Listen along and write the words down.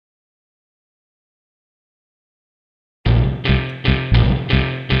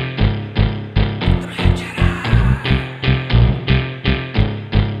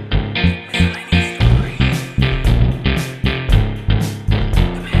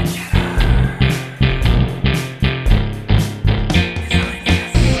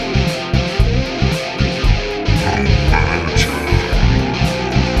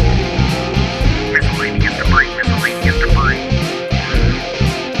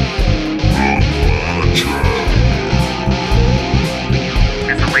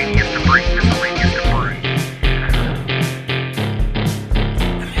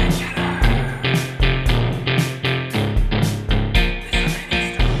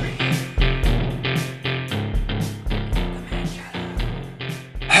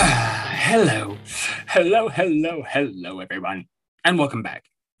Hello, hello, everyone, and welcome back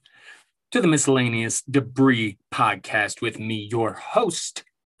to the Miscellaneous Debris Podcast with me, your host,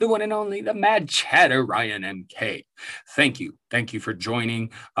 the one and only, the Mad Chatter, Ryan MK. Thank you for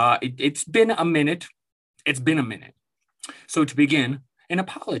joining. It's been a minute. So to begin, an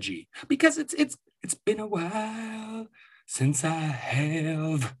apology because it's been a while since I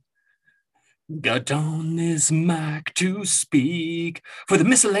have got on this mic to speak for the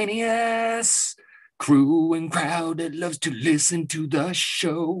miscellaneous crew and crowd that loves to listen to the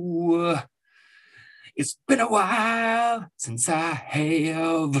show. It's been a while since I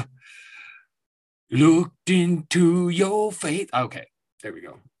have looked into your faith. Okay, there we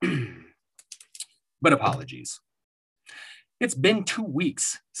go. But apologies. It's been 2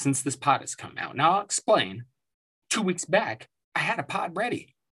 weeks since this pod has come out. Now I'll explain. 2 weeks back, I had a pod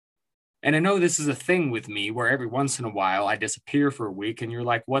ready. And I know this is a thing with me where every once in a while I disappear for a week and you're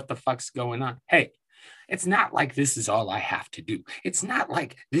like, what the fuck's going on? Hey, it's not like this is all I have to do. It's not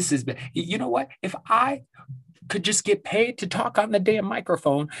like this is, you know what? If I could just get paid to talk on the damn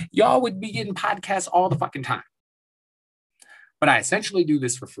microphone, y'all would be getting podcasts all the fucking time. But I essentially do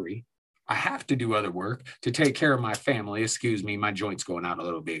this for free. I have to do other work to take care of my family. Excuse me, my joint's going out a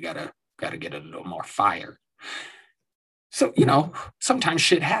little bit. Gotta get a little more fire. So, sometimes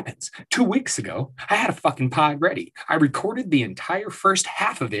shit happens. 2 weeks ago, I had a fucking pod ready. I recorded the entire first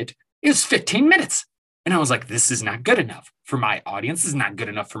half of it. It was 15 minutes. And I was like, this is not good enough for my audience. This is not good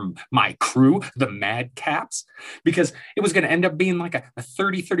enough for my crew, the Mad Caps, because it was going to end up being like a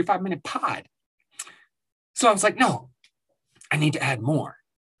 30, 35-minute pod. So I was like, no, I need to add more.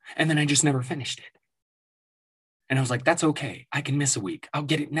 And then I just never finished it. And I was like, that's okay. I can miss a week. I'll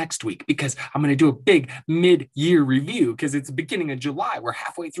get it next week because I'm going to do a big mid-year review because it's the beginning of July. We're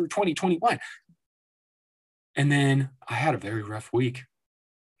halfway through 2021. And then I had a very rough week.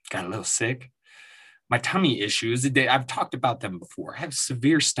 Got a little sick. My tummy issues, I've talked about them before. I have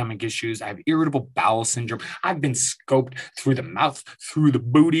severe stomach issues. I have irritable bowel syndrome. I've been scoped through the mouth, through the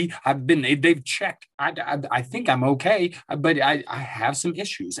booty. They've checked. I think I'm okay, but I have some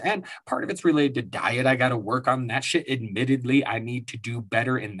issues. And part of it's related to diet. I got to work on that shit. Admittedly, I need to do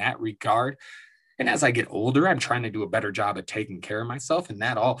better in that regard. And as I get older, I'm trying to do a better job at taking care of myself. And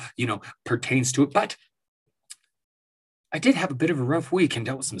that all, pertains to it. But I did have a bit of a rough week and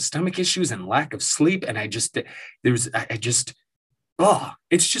dealt with some stomach issues and lack of sleep. And it's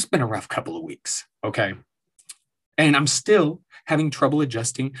just been a rough couple of weeks. Okay. And I'm still having trouble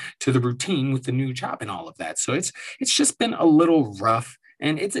adjusting to the routine with the new job and all of that. So it's just been a little rough,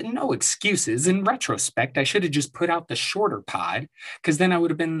 and it's no excuses. In retrospect, I should have just put out the shorter pod because then I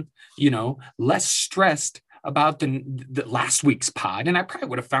would have been, less stressed about the last week's pod. And I probably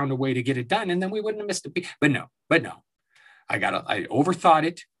would have found a way to get it done and then we wouldn't have missed a beat. But no. I overthought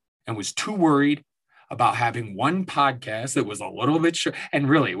it and was too worried about having one podcast that was a little bit short. And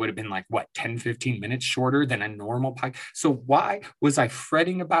really, it would have been like, 10, 15 minutes shorter than a normal podcast. So why was I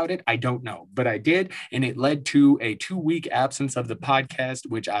fretting about it? I don't know, but I did. And it led to a 2-week absence of the podcast,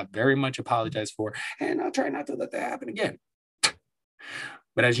 which I very much apologize for. And I'll try not to let that happen again.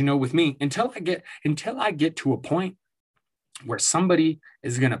 But as you know, with me, until I get to a point where somebody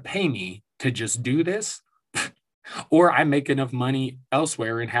is going to pay me to just do this, or I make enough money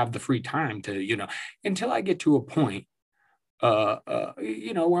elsewhere and have the free time to, until I get to a point, where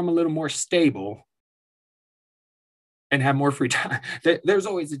I'm a little more stable and have more free time, there's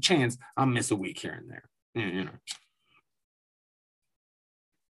always a chance I'll miss a week here and there,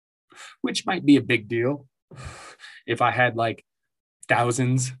 which might be a big deal if I had like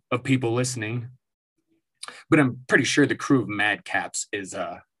thousands of people listening. But I'm pretty sure the crew of Mad Caps is,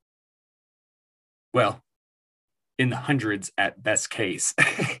 in the hundreds at best case,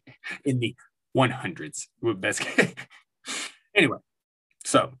 in the 100s with best case. Anyway,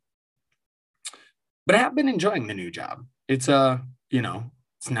 but I have been enjoying the new job. It's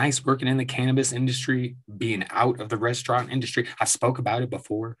it's nice working in the cannabis industry, being out of the restaurant industry. I've spoke about it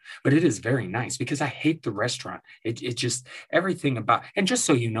before, but it is very nice because I hate the restaurant. It just everything about, and just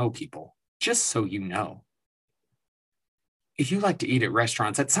so you know, people, just so you know, if you like to eat at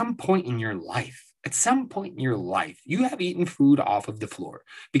restaurants at some point in your life, you have eaten food off of the floor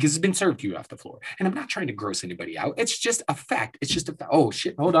because it's been served to you off the floor. And I'm not trying to gross anybody out. It's just a fact. Oh,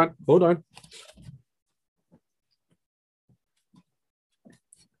 shit. Hold on. Does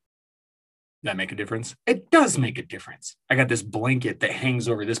that make a difference? It does make a difference. I got this blanket that hangs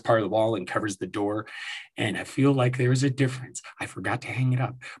over this part of the wall and covers the door. And I feel like there's a difference. I forgot to hang it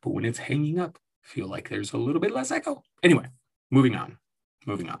up. But when it's hanging up, I feel like there's a little bit less echo. Anyway, moving on.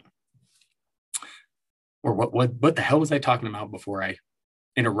 Or what the hell was I talking about before I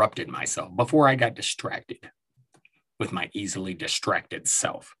interrupted myself before I got distracted with my easily distracted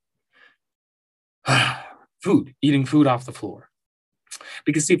self. Eating food off the floor.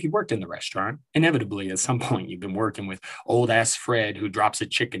 Because see, if you worked in the restaurant, inevitably at some point you've been working with old ass Fred who drops a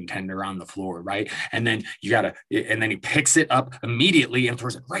chicken tender on the floor, right? And then and then he picks it up immediately and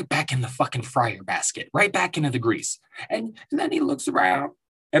throws it right back in the fucking fryer basket, right back into the grease. And then he looks around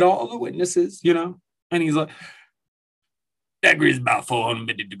at all the witnesses, and he's like, that grease is about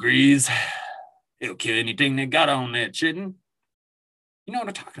 450 degrees. It'll kill anything that got on that chicken. You know what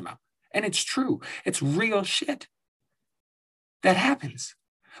I'm talking about? And it's true. It's real shit. That happens.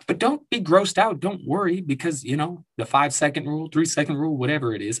 But don't be grossed out. Don't worry, because, the 5-second rule, 3-second rule,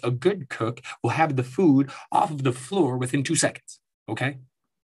 whatever it is, a good cook will have the food off of the floor within 2 seconds. Okay?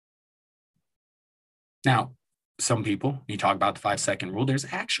 Now, some people, you talk about the 5-second rule, there's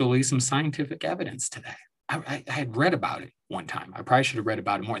actually some scientific evidence to that. I had read about it one time. I probably should have read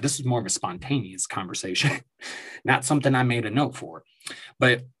about it more. This is more of a spontaneous conversation, not something I made a note for.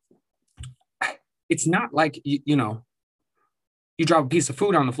 But it's not like, you drop a piece of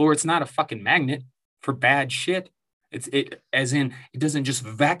food on the floor. It's not a fucking magnet for bad shit. It doesn't just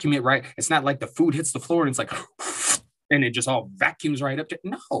vacuum it right. It's not like the food hits the floor and it's like, and it just all vacuums right up to it.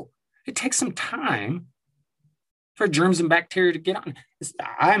 No, it takes some time for germs and bacteria to get on.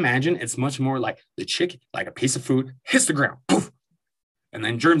 I imagine it's much more like the chicken, like a piece of food hits the ground, poof, and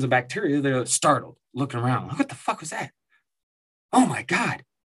then germs and bacteria, they're startled, looking around. What the fuck was that? Oh my God.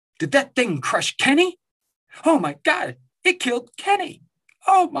 Did that thing crush Kenny? Oh my God. It killed Kenny.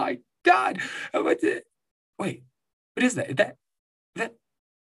 Oh my God. Wait, what is that?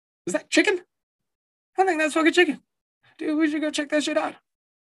 Is that chicken? I think that's fucking chicken. Dude, we should go check that shit out.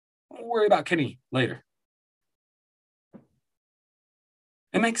 Don't worry about Kenny later.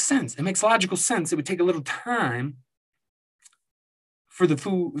 It makes sense. It makes logical sense. It would take a little time for the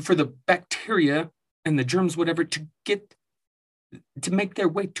food, for the bacteria and the germs, whatever, to make their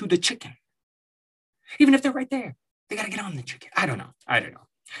way to the chicken. Even if they're right there, they got to get on the chicken. I don't know.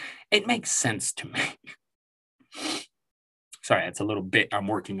 It makes sense to me. Sorry, that's a little bit I'm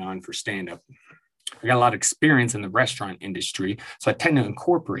working on for stand-up. I got a lot of experience in the restaurant industry, so I tend to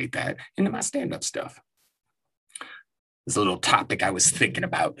incorporate that into my stand-up stuff. This little topic I was thinking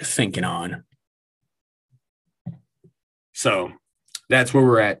on. So that's where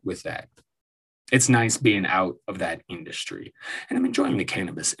we're at with that. It's nice being out of that industry, and I'm enjoying the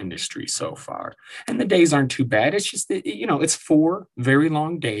cannabis industry so far. And the days aren't too bad. It's just, it's 4 very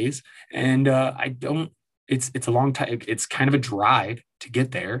long days, and it's a long time. It's kind of a drive to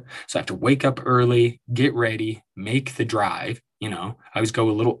get there. So I have to wake up early, get ready, make the drive. I always go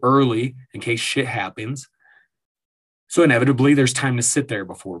a little early in case shit happens. So inevitably there's time to sit there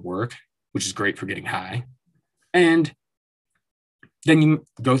before work, which is great for getting high. And then you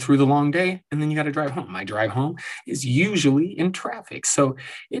go through the long day, and then you got to drive home. My drive home is usually in traffic. So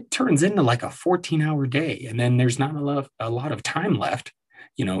it turns into like a 14-hour day. And then there's not a lot of time left,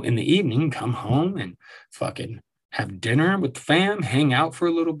 in the evening, come home and fucking have dinner with the fam, hang out for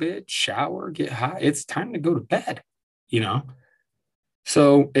a little bit, shower, get high. It's time to go to bed,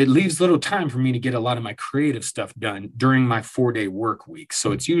 So it leaves little time for me to get a lot of my creative stuff done during my 4-day work week.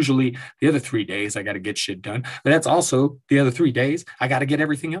 So it's usually the other 3 days I got to get shit done. But that's also the other 3 days I got to get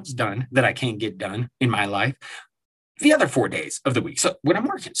everything else done that I can't get done in my life the other 4 days of the week. So when I'm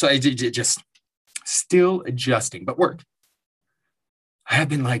working, so it just still adjusting, but work. I have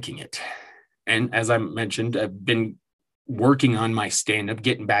been liking it. And as I mentioned, I've been working on my stand-up,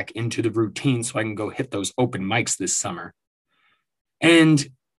 getting back into the routine so I can go hit those open mics this summer. And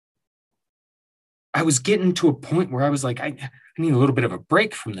I was getting to a point where I was like, I need a little bit of a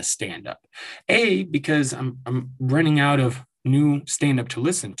break from the stand-up. A, because I'm running out of new stand-up to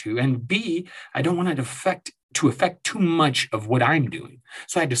listen to. And B, I don't want it to affect too much of what I'm doing.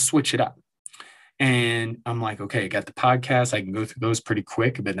 So I had to switch it up. And I'm like, okay, I got the podcast. I can go through those pretty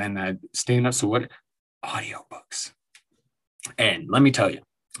quick, but then I stand-up. So what? Audiobooks. And let me tell you,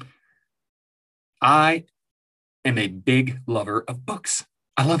 I am a big lover of books.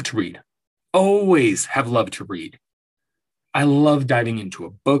 I love to read. Always have loved to read. I love diving into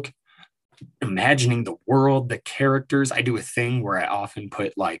a book, imagining the world, the characters. I do a thing where I often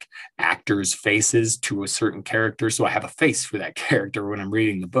put like actors' faces to a certain character, so I have a face for that character when I'm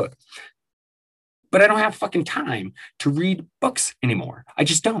reading the book. But I don't have fucking time to read books anymore. I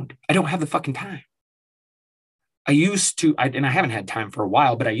just don't. I don't have the fucking time. I used to, and I haven't had time for a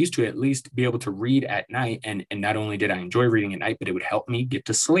while, but I used to at least be able to read at night. And not only did I enjoy reading at night, but it would help me get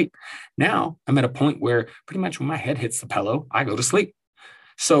to sleep. Now I'm at a point where pretty much when my head hits the pillow, I go to sleep.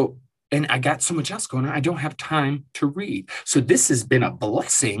 So and I got so much else going on. I don't have time to read. So this has been a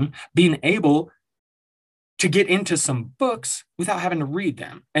blessing being able to get into some books without having to read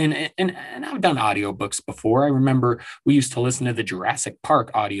them. And I've done audiobooks before. I remember we used to listen to the Jurassic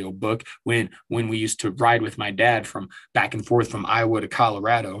Park audiobook when we used to ride with my dad from back and forth from Iowa to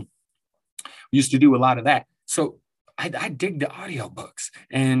Colorado. We used to do a lot of that. So I dig the audiobooks.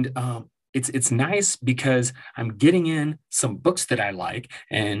 And it's nice because I'm getting in some books that I like,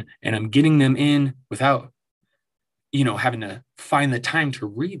 and I'm getting them in without having to find the time to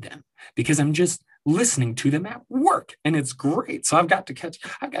read them, because I'm just listening to them at work, and it's great. So I've got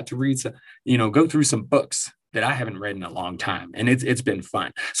to read some, go through some books that I haven't read in a long time, and it's been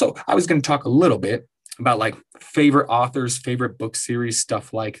fun. So I was going to talk a little bit about like favorite authors, favorite book series,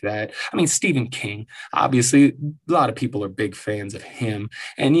 stuff like that. I mean, Stephen King, obviously, a lot of people are big fans of him.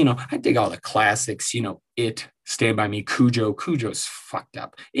 And, I dig all the classics, It, Stand By Me, Cujo. Cujo's fucked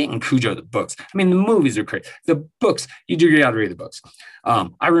up. It and Cujo, the books. I mean, the movies are great. The books, you got to read the books.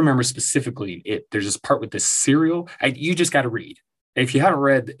 I remember specifically It, there's this part with the cereal. You just got to read. If you haven't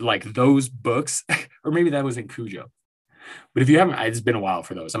read like those books, or maybe that was in Cujo. But if you haven't, it's been a while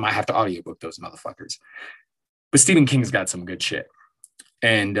for those. I might have to audiobook those motherfuckers. But Stephen King's got some good shit.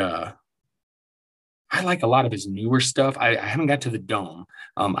 And I like a lot of his newer stuff. I haven't got to The Dome.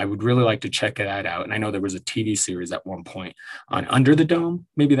 I would really like to check that out. And I know there was a TV series at one point on Under the Dome.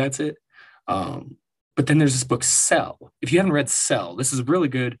 Maybe that's it. But then there's this book, Cell. If you haven't read Cell, this is a really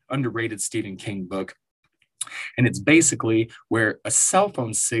good, underrated Stephen King book. And it's basically where a cell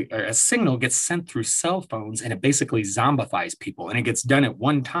phone a signal gets sent through cell phones, and it basically zombifies people. And it gets done at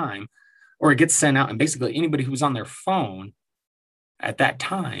one time, or it gets sent out, and basically anybody who was on their phone at that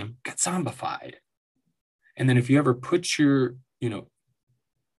time got zombified. And then if you ever put your,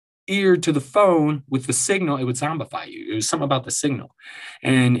 ear to the phone with the signal, it would zombify you. It was something about the signal.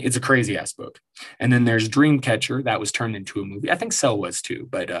 And it's a crazy ass book. And then there's Dreamcatcher, that was turned into a movie. I think Cell was too,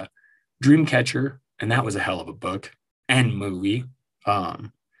 but Dreamcatcher, and that was a hell of a book and movie.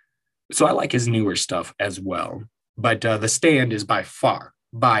 So I like his newer stuff as well. But The Stand is by far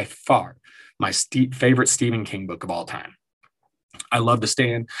my favorite Stephen King book of all time. I love The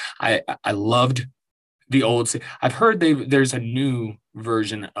Stand. I loved the old. I've heard there's a new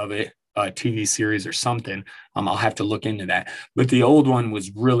version of it, a TV series or something. I'll have to look into that. But the old one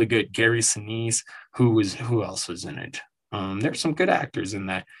was really good. Gary Sinise, who else was in it? There's some good actors in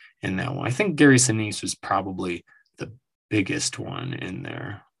that one. I think Gary Sinise was probably the biggest one in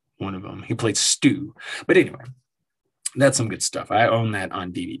there. One of them. He played Stu. But anyway, that's some good stuff. I own that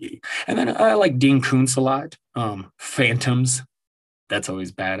on DVD. And then I like Dean Koontz a lot. Phantoms. That's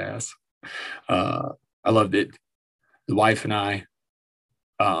always badass. I loved it. The wife and I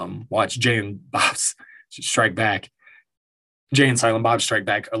watched Jay and Bob's Strike Back. Jay and Silent Bob Strike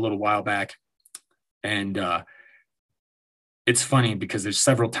Back a little while back. And it's funny because there's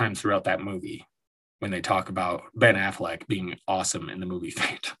several times throughout that movie when they talk about Ben Affleck being awesome in the movie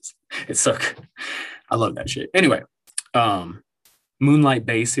Phantoms. It's so good. I love that shit. Anyway, Moonlight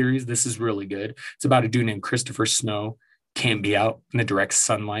Bay series. This is really good. It's about a dude named Christopher Snow. Can't be out in the direct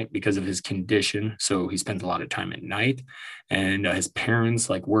sunlight because of his condition. So he spends a lot of time at night. And his parents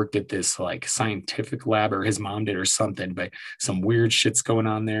worked at this scientific lab, or his mom did or something, but some weird shit's going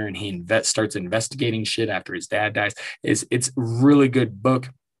on there. And he starts investigating shit after his dad dies. It's a really good book.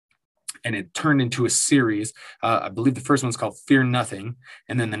 And it turned into a series. I believe the first one's called Fear Nothing.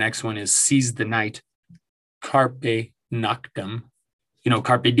 And then the next one is Seize the Night, Carpe Noctem.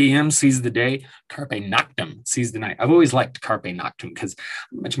 Carpe diem, seize the day. Carpe noctem, seize the night. I've always liked carpe noctem because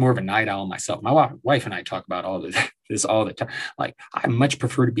I'm much more of a night owl myself. My wife and I talk about all this all the time. I much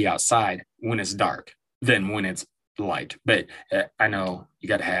prefer to be outside when it's dark than when it's light. But I know you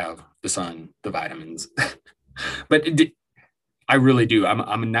got to have the sun, the vitamins. But I really do.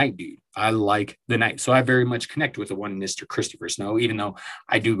 I'm a night dude. I like the night. So I very much connect with the one Mr. Christopher Snow, even though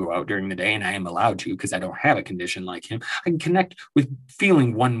I do go out during the day, and I am allowed to because I don't have a condition like him. I can connect with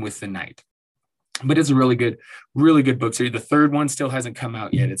feeling one with the night. But it's a really good book series. The third one still hasn't come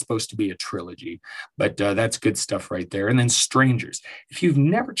out yet. It's supposed to be a trilogy, but that's good stuff right there. And then Strangers. If you've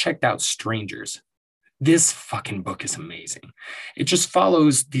never checked out Strangers, this fucking book is amazing. It just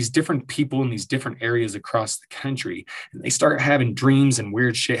follows these different people in these different areas across the country. And they start having dreams and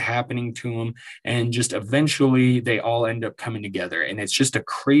weird shit happening to them. And just eventually they all end up coming together. And it's just a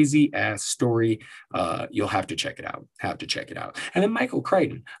crazy ass story. You'll have to check it out. And then Michael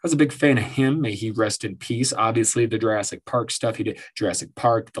Crichton. I was a big fan of him. May he rest in peace. Obviously, the Jurassic Park stuff. He did Jurassic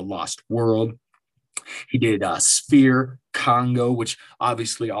Park, The Lost World. He did Sphere, Congo, which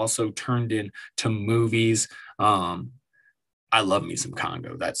obviously also turned into movies. I love me some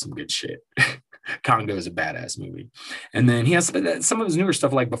Congo. That's some good shit. Congo is a badass movie. And then he has some of his newer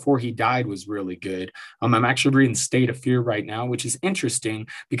stuff, like Before He Died, was really good. I'm actually reading State of Fear right now, which is interesting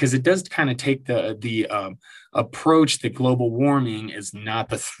because it does kind of take the approach that global warming is not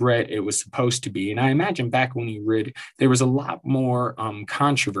the threat it was supposed to be. And I imagine back when you read, there was a lot more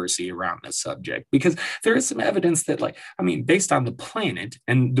controversy around this subject because there is some evidence that, like, I mean, based on the planet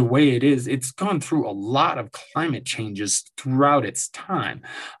and the way it is, it's gone through a lot of climate changes throughout its time.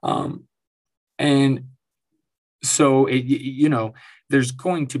 And so, there's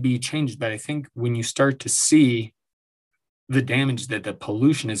going to be changes, but I think when you start to see the damage that the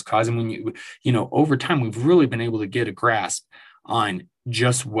pollution is causing, when over time, we've really been able to get a grasp on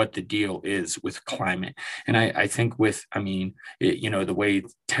just what the deal is with climate. And I think the way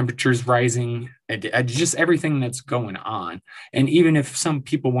temperatures rising and just everything that's going on. And even if some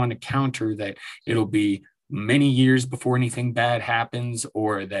people want to counter that it'll be many years before anything bad happens,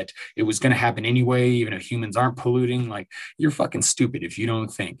 or that it was going to happen anyway, even if humans aren't polluting, like, you're fucking stupid if you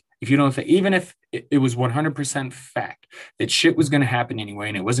don't think, even if it was 100% fact that shit was going to happen anyway,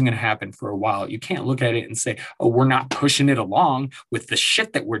 and it wasn't going to happen for a while, you can't look at it and say, oh, we're not pushing it along with the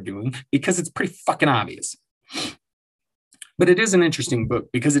shit that we're doing, because it's pretty fucking obvious. But it is an interesting book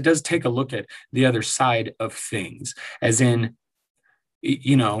because it does take a look at the other side of things, as in,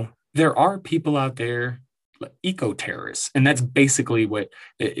 there are people out there, eco-terrorists, and that's basically what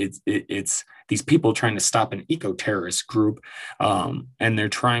it's these people trying to stop an eco-terrorist group, and they're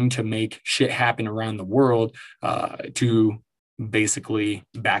trying to make shit happen around the world to basically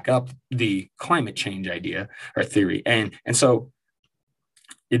back up the climate change idea or theory, and so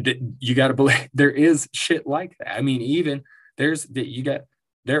you got to believe there is shit like that. I mean, even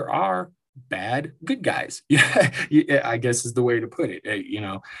there are bad good guys. Yeah, I guess is the way to put it.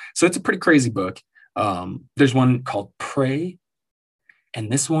 So it's a pretty crazy book. There's one called Prey,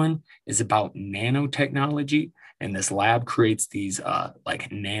 and this one is about nanotechnology, and this lab creates these like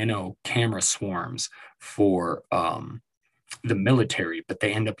nano camera swarms for the military, but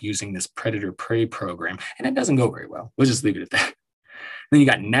they end up using this predator prey program, and it doesn't go very well. We'll just leave it at that. Then you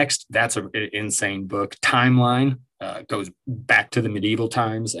got Next. That's an insane book. Timeline goes back to the medieval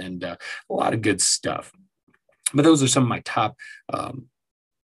times, and a lot of good stuff. But those are some of my top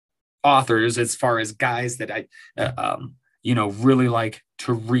authors as far as guys that I really like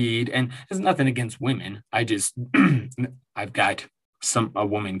to read. And there's nothing against women. I've got a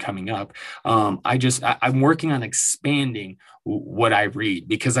woman coming up. I'm working on expanding what I read,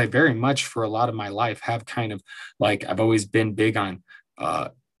 because I very much for a lot of my life have kind of, like, I've always been big on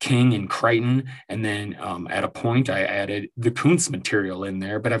King and Crichton, and then at a point I added the Kuntz material in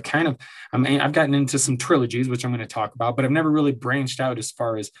there. But I've gotten into some trilogies, which I'm going to talk about, but I've never really branched out as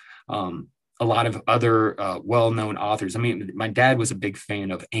far as a lot of other well-known authors. I mean, my dad was a big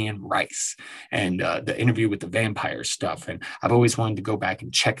fan of Anne Rice and the Interview with the Vampire stuff, and I've always wanted to go back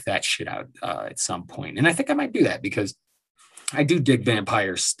and check that shit out at some point. And I think I might do that because I do dig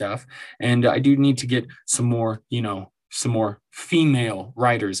vampire stuff, and I do need to get some more female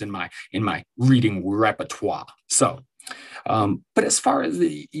writers in my reading repertoire. So, but as far as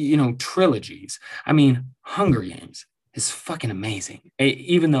the trilogies, I mean, Hunger Games is fucking amazing.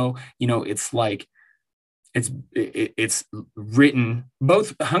 Even though it's like it's written,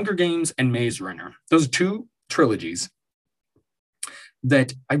 both Hunger Games and Maze Runner. Those are two trilogies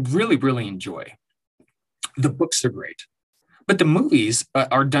that I really, really enjoy. The books are great, but the movies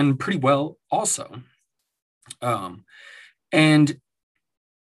are done pretty well also. And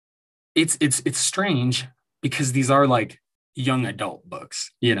it's strange because these are like young adult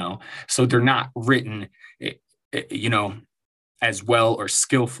books, so they're not written, as well or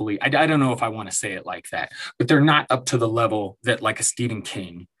skillfully. I don't know if I want to say it like that, but they're not up to the level that like a Stephen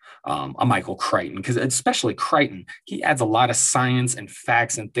King, a Michael Crichton, because especially Crichton, he adds a lot of science and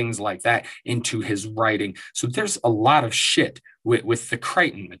facts and things like that into his writing. So there's a lot of shit with the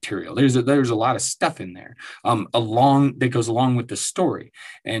Crichton material. There's a lot of stuff in there that goes along with the story.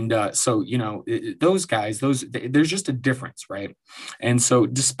 And so, those guys, there's just a difference, right? And so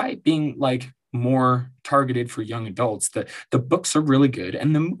despite being like more targeted for young adults, the books are really good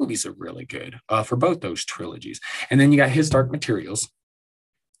and the movies are really good for both those trilogies. And then you got His Dark Materials,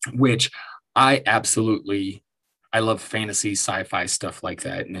 which I love fantasy, sci-fi stuff like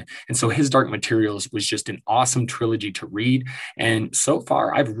that. And so His Dark Materials was just an awesome trilogy to read. And so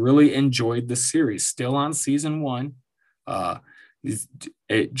far, I've really enjoyed the series. Still on season 1.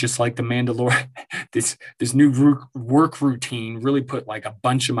 Just like the Mandalorian, this new work routine really put like a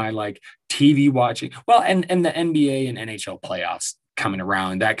bunch of my like TV watching, well, and the NBA and NHL playoffs coming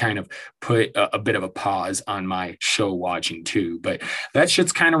around. That kind of put a bit of a pause on my show watching too. But that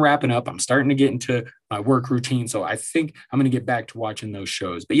shit's kind of wrapping up. I'm starting to get into my work routine, so I think I'm going to get back to watching those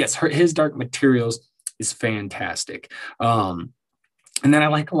shows. But yes, his Dark Materials is fantastic. And then I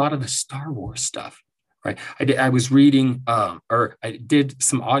like a lot of the Star Wars stuff. Right. I was reading or I did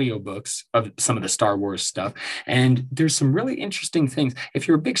some audiobooks of some of the Star Wars stuff. And there's some really interesting things. If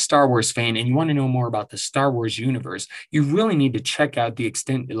you're a big Star Wars fan and you want to know more about the Star Wars universe, you really need to check out the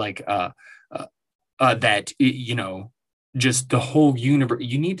extent that, you know, just the whole universe.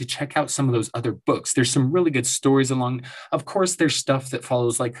 You need to check out some of those other books. There's some really good stories along. Of course, there's stuff that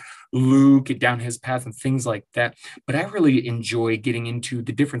follows like Luke down his path and things like that. But I really enjoy getting into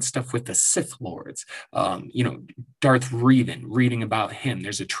the different stuff with the Sith Lords. You know, Darth Revan, reading about him.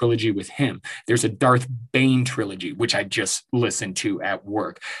 There's a trilogy with him. There's a Darth Bane trilogy, which I just listened to at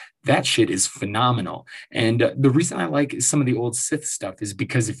work. That shit is phenomenal. And the reason I like some of the old Sith stuff is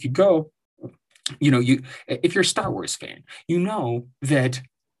because if you go, you know, if you're a Star Wars fan, you know that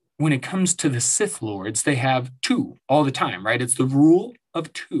when it comes to the Sith Lords, they have two all the time, right? It's the rule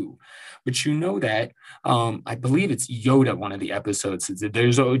of two. But you know that I believe it's Yoda, one of the episodes, says that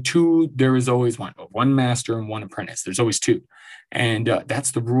there's two, there is always one master and one apprentice. There's always two. And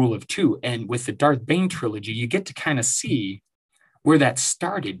that's the rule of two. And with the Darth Bane trilogy, you get to kind of see where that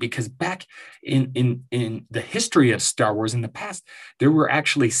started, because back in the history of Star Wars in the past, there were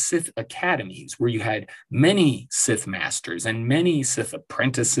actually Sith academies where you had many Sith masters and many Sith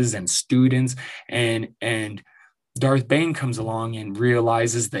apprentices and students, and Darth Bane comes along and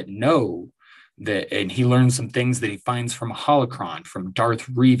realizes that and he learns some things that he finds from a holocron from Darth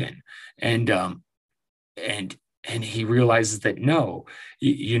Revan, and he realizes that no,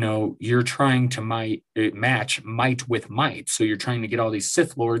 you know, you're trying to match might with might. So you're trying to get all these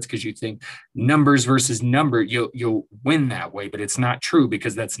Sith Lords because you think numbers versus number, you'll win that way. But it's not true,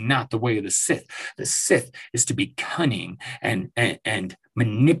 because that's not the way of the Sith. The Sith is to be cunning and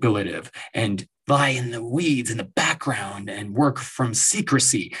manipulative and lie in the weeds in the background and work from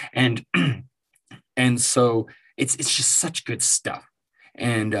secrecy. And and so it's just such good stuff.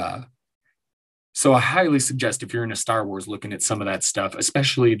 And so I highly suggest, if you're into Star Wars, looking at some of that stuff.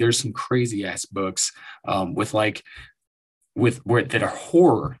 Especially there's some crazy ass books that are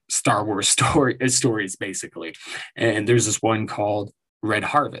horror Star Wars stories basically. And there's this one called Red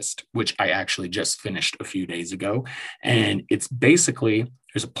Harvest, which I actually just finished a few days ago. And it's basically,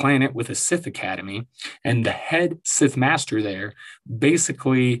 there's a planet with a Sith Academy, and the head Sith Master there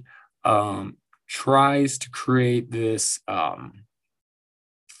basically tries to create this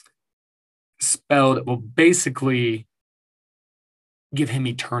spell that will basically give him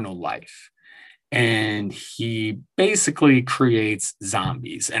eternal life. And he basically creates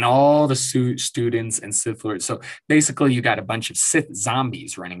zombies and all the students and Sith Lords. So basically, you got a bunch of Sith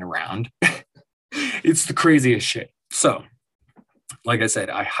zombies running around. It's the craziest shit. So, like I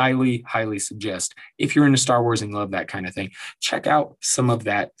said, I highly, highly suggest, if you're into Star Wars and love that kind of thing, check out some of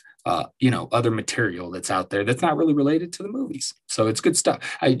that other material that's out there that's not really related to the movies. So it's good stuff.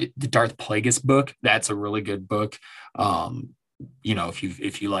 The Darth Plagueis book, that's a really good book.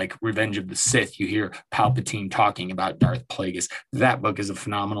 If you like Revenge of the Sith, you hear Palpatine talking about Darth Plagueis. That book is a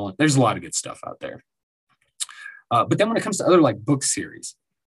phenomenal. There's a lot of good stuff out there. But then when it comes to other like book series,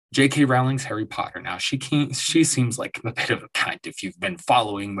 J.K. Rowling's Harry Potter. Now, she seems like a bit of a cunt if you've been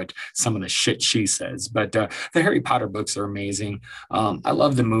following what some of the shit she says. But the Harry Potter books are amazing. I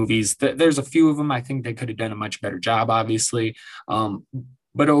love the movies. There's a few of them I think they could have done a much better job, obviously.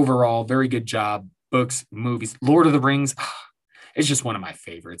 But overall, very good job. Books, movies. Lord of the Rings, it's just one of my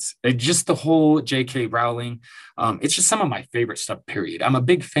favorites. Just the whole J.K. Rowling. It's just some of my favorite stuff, period. I'm a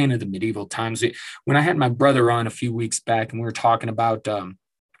big fan of the medieval times. When I had my brother on a few weeks back and we were talking about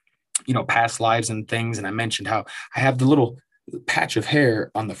past lives and things, and I mentioned how I have the little patch of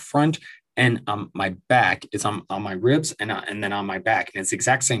hair on the front and my back. It's on my ribs and then on my back, and it's the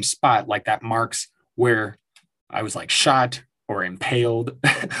exact same spot, like that marks where I was like shot or impaled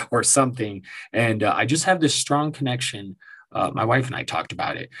or something. And I just have this strong connection. My wife and I talked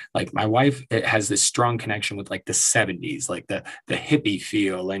about it. Like my wife has this strong connection with like the 70s, like the hippie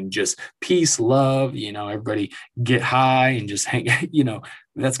feel and just peace, love, everybody get high and just hang,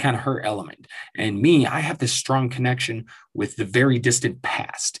 that's kind of her element. And me, I have this strong connection with the very distant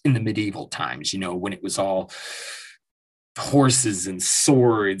past in the medieval times, when it was all horses and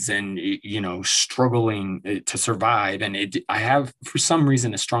swords and struggling to survive. And I have, for some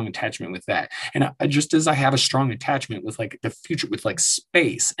reason, a strong attachment with that. And just as I have a strong attachment with like the future, with like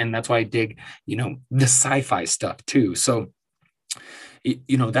space, and that's why I dig the sci-fi stuff too. So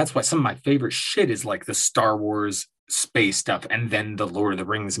that's why some of my favorite shit is like the Star Wars space stuff, and then the Lord of the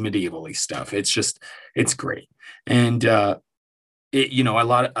Rings medievally stuff. It's great. And I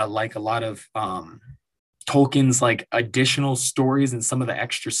like a lot of Tolkien's like additional stories and some of the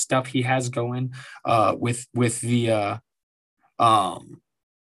extra stuff he has going with the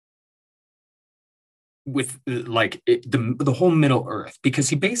whole Middle Earth, because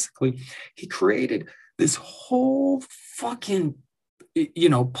he created this whole fucking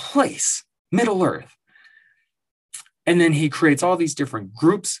place, Middle Earth, and then he creates all these different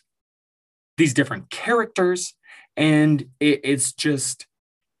groups, these different characters, and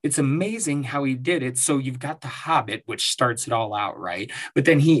it's amazing how he did it. So you've got the Hobbit, which starts it all out, right? But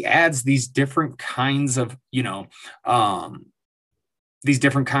then he adds these different kinds of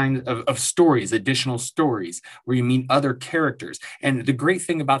stories, additional stories where you meet other characters. And the great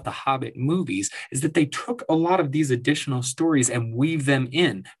thing about the Hobbit movies is that they took a lot of these additional stories and weave them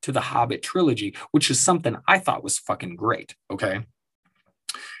in to the Hobbit trilogy, which is something I thought was fucking great. Okay.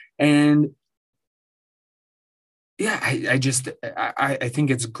 And yeah, I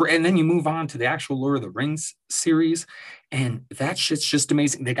think it's great. And then you move on to the actual Lord of the Rings series, and that shit's just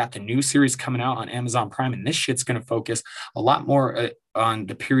amazing. They got the new series coming out on Amazon Prime, and this shit's going to focus a lot more on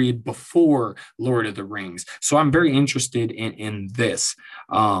the period before Lord of the Rings. So I'm very interested in this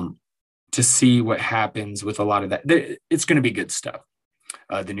to see what happens with a lot of that. It's going to be good stuff.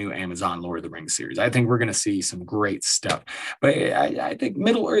 The new Amazon Lord of the Rings series. I think we're going to see some great stuff. But I think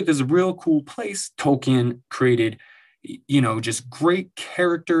Middle Earth is a real cool place. Tolkien created, just great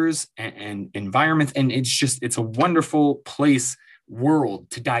characters and environments. And it's a wonderful world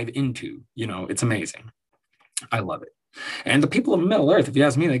to dive into. It's amazing. I love it. And the people of Middle Earth, if you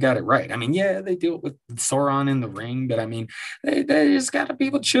ask me, they got it right. I mean, yeah, they deal with Sauron in the ring, but I mean, they just got to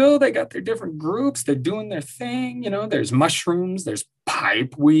people chill. They got their different groups. They're doing their thing. There's mushrooms, there's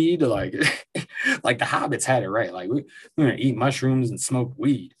pipe weed. Like, like the hobbits had it right. Like, we're going to eat mushrooms and smoke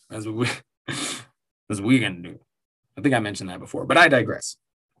weed. That's what we're going to do. I think I mentioned that before, but I digress.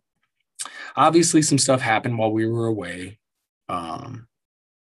 Obviously, some stuff happened while we were away.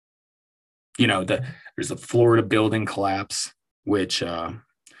 There's a Florida building collapse, which,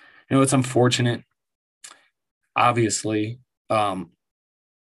 it's unfortunate, obviously. But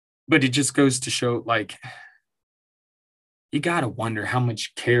it just goes to show, like, you got to wonder how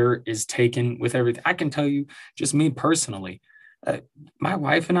much care is taken with everything. I can tell you, just me personally, my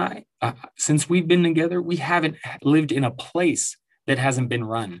wife and I, since we've been together, we haven't lived in a place that hasn't been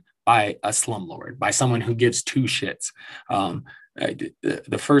run by a slumlord, by someone who gives two shits.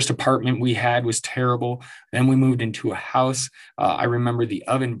 The first apartment we had was terrible. Then we moved into a house. I remember the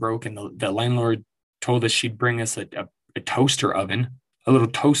oven broke, and the landlord told us she'd bring us a toaster oven, a little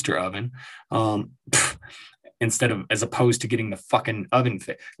toaster oven, as opposed to getting the fucking oven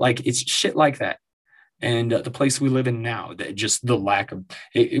fit. Like, it's shit like that. And the place we live in now, just the lack of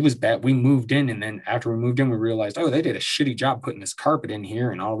it was bad. We moved in, and then after we moved in, we realized, oh, they did a shitty job putting this carpet in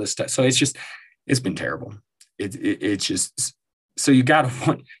here and all this stuff. So it's been terrible. It's just, so you got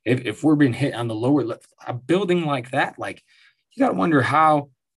to, if we're being hit on the lower, a building like that, like, you got to wonder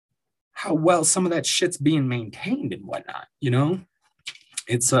how well some of that shit's being maintained and whatnot.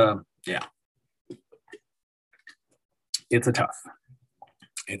 It's yeah, it's a tough.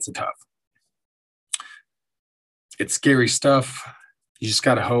 It's scary stuff. You just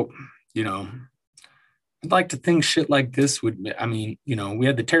got to hope, I'd like to think shit like this would, we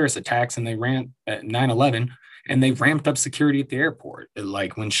had the terrorist attacks, and they ran at 9/11, and they ramped up security at the airport.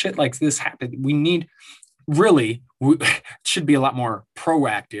 Like, when shit like this happened, we should be a lot more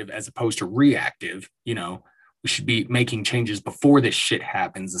proactive as opposed to reactive. We should be making changes before this shit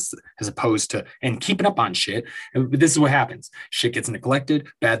happens, as opposed to, and keeping up on shit. But this is what happens. Shit gets neglected,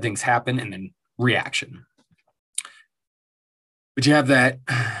 bad things happen, and then reaction. But you have that,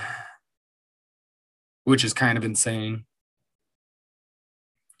 which is kind of insane.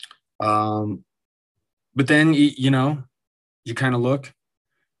 But then, you kind of look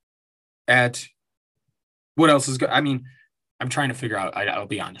at what else is good. I mean, I'm trying to figure out, I'll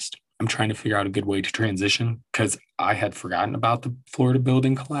be honest, I'm trying to figure out a good way to transition, because I had forgotten about the Florida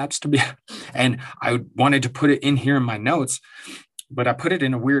building collapse and I wanted to put it in here in my notes, but I put it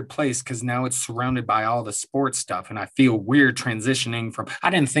in a weird place because now it's surrounded by all the sports stuff, and I feel weird transitioning from, I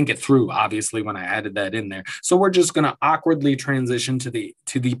didn't think it through, obviously, when I added that in there. So we're just going to awkwardly transition to the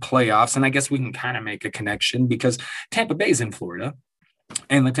playoffs, and I guess we can kind of make a connection because Tampa Bay's in Florida,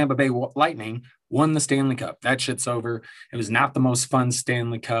 and the Tampa Bay Lightning won the Stanley Cup. That shit's over. It was not the most fun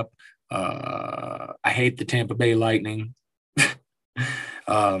Stanley Cup. I hate the Tampa Bay Lightning.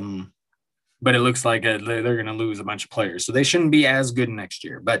 But it looks like they're going to lose a bunch of players. So they shouldn't be as good next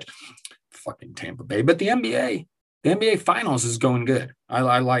year. But fucking Tampa Bay. But the NBA, The NBA Finals is going good.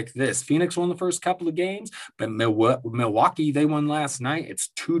 I like this. Phoenix won the first couple of games, but Milwaukee, they won last night. It's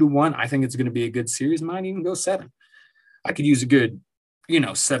 2-1. I think it's going to be a good series. Might even go 7. I could use a good,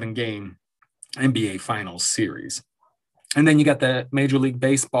 7-game NBA Finals series. And then you got the Major League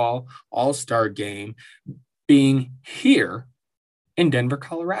Baseball All-Star game being here in Denver,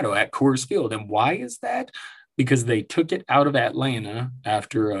 Colorado at Coors Field. And why is that? Because they took it out of Atlanta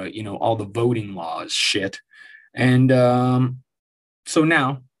after, all the voting laws shit. And so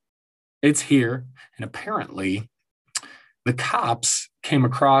now it's here. And apparently the cops came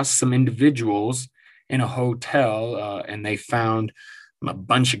across some individuals in a hotel and they found a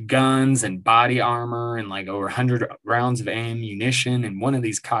bunch of guns and body armor and like over 100 rounds of ammunition. And one of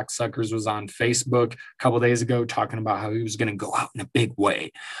these cocksuckers was on Facebook a couple of days ago talking about how he was going to go out in a big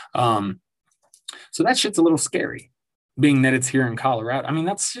way. So that shit's a little scary, being that it's here in Colorado. I mean,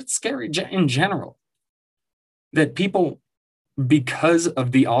 that's shit's scary in general. That people, because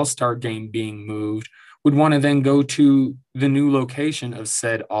of the All-Star game being moved, would want to then go to the new location of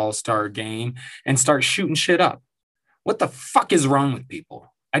said All-Star game and start shooting shit up. What the fuck is wrong with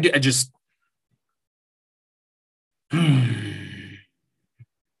people? I just... I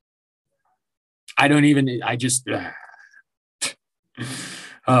don't even... I just... the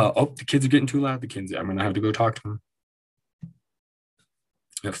kids are getting too loud. The kids, I'm going to have to go talk to them.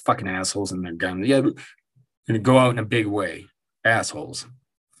 They're fucking assholes and their guns. Yeah, going to go out in a big way. Assholes.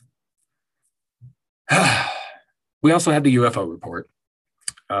 We also had the UFO report.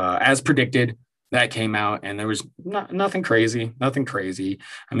 As predicted, that came out, and there was nothing crazy.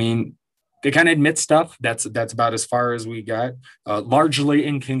 I mean, they kind of admit stuff. That's about as far as we got. Largely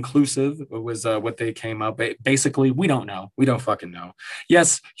inconclusive was what they came up. Basically, we don't know. We don't fucking know.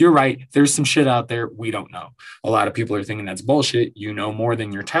 Yes, you're right. There's some shit out there we don't know. A lot of people are thinking that's bullshit. You know more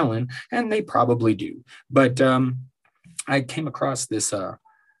than you're telling, and they probably do. But I came across this. No,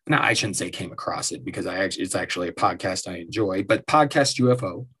 I shouldn't say came across it because it's actually a podcast I enjoy. But Podcast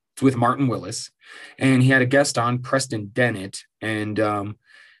UFO. It's with Martin Willis, and he had a guest on, Preston Dennett, and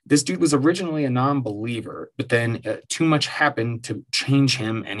this dude was originally a non-believer, but then too much happened to change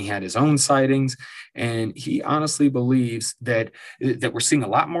him, and he had his own sightings. And he honestly believes that we're seeing a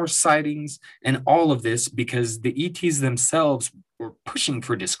lot more sightings and all of this because the ETs themselves were pushing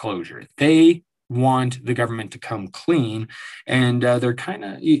for disclosure. They want the government to come clean, and they're kind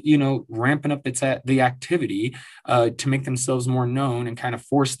of ramping up the activity to make themselves more known and kind of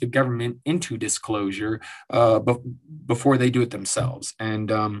force the government into disclosure before they do it themselves. And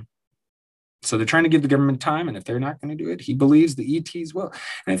so they're trying to give the government time, and if they're not going to do it, he believes the ETs will.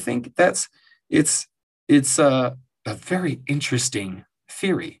 And I think it's a very interesting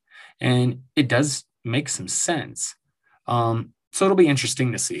theory, and it does make some sense. So it'll be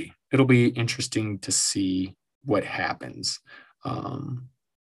interesting to see. It'll be interesting to see what happens.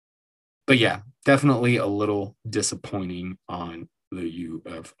 But yeah, definitely a little disappointing on the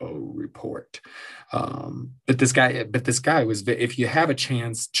UFO report. But this guy was, if you have a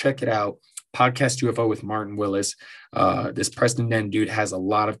chance, check it out. Podcast UFO with Martin Willis. This Preston Dennett dude has a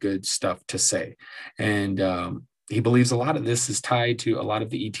lot of good stuff to say. And he believes a lot of this is tied to a lot of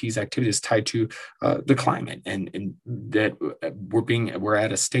the ET's activities tied to the climate, and that we're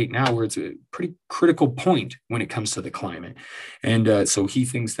at a state now where it's a pretty critical point when it comes to the climate. And so he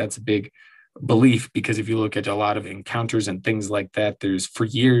thinks that's a big belief, because if you look at a lot of encounters and things like that, for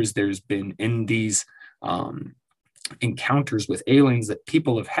years there's been in these encounters with aliens that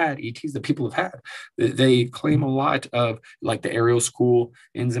people have had, ETs that people have had, they claim a lot of, like the Ariel school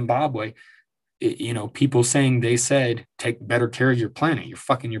in Zimbabwe, people saying they said, take better care of your planet. You're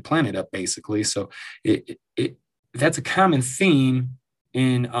fucking your planet up, basically. So that's a common theme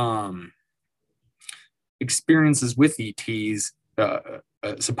in experiences with ETs,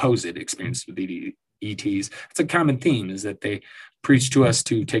 supposed experiences with ETs. It's a common theme, is that they preach to us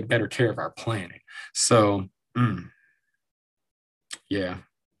to take better care of our planet. So, yeah.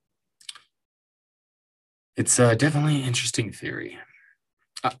 It's definitely an interesting theory.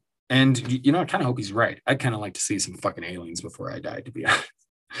 And, I kind of hope he's right. I'd kind of like to see some fucking aliens before I die, to be honest.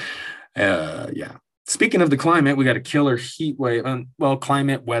 Yeah. Speaking of the climate, we got a killer heat wave. Well,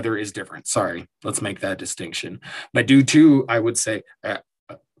 climate, weather is different. Sorry. Let's make that distinction. But due to, I would say,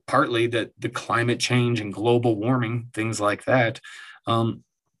 partly that the climate change and global warming, things like that,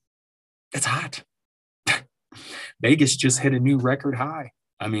 it's hot. Vegas just hit a new record high.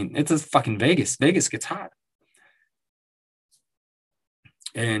 I mean, it's a fucking Vegas. Vegas gets hot.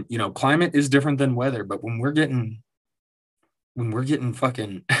 And, climate is different than weather, but when we're getting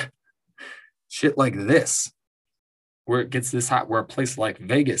fucking shit like this, where it gets this hot, where a place like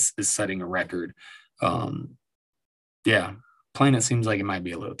Vegas is setting a record, Yeah, planet seems like it might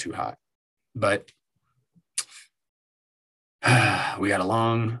be a little too hot, but we got a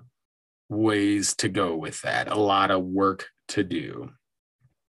long ways to go with that. A lot of work to do.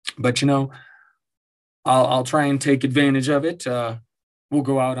 But I'll try and take advantage of it. We'll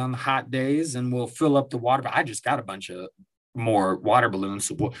go out on the hot days and we'll fill up the water. I just got a bunch of more water balloons,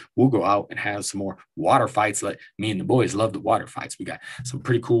 so we'll go out and have some more water fights. Like me and the boys love the water fights. We got some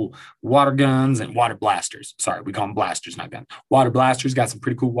pretty cool water guns and water blasters. Sorry, we call them blasters, not guns. Water blasters. Got some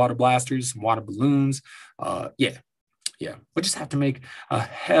pretty cool water blasters, some water balloons. Yeah. We'll just have to make a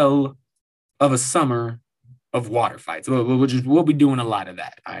hell of a summer of water fights. We'll be doing a lot of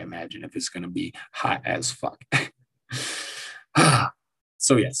that, I imagine, if it's going to be hot as fuck.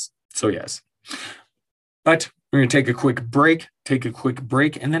 So yes. But we're going to take a quick break,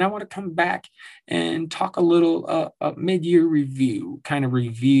 and then I want to come back and talk a little mid-year review, kind of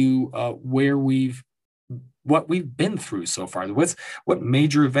review what we've been through so far. What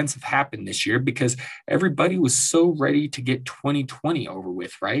major events have happened this year, because everybody was so ready to get 2020 over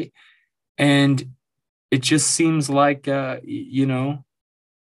with, right? And it just seems like, as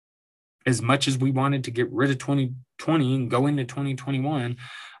much as we wanted to get rid of 2020 and go into 2021,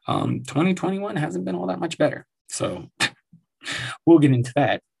 2021 hasn't been all that much better. So we'll get into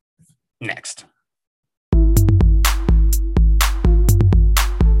that next.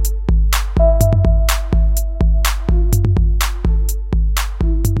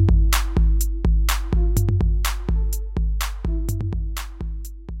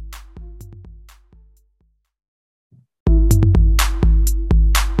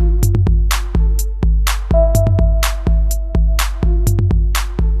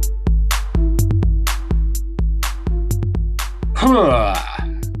 Huh.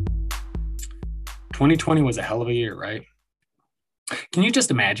 2020 was a hell of a year, right? Can you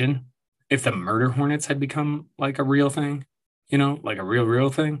just imagine if the murder hornets had become like a real thing, like a real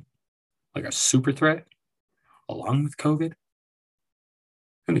thing, like a super threat along with COVID?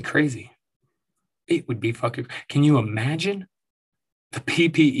 It'd be crazy. It would be fucking. Can you imagine the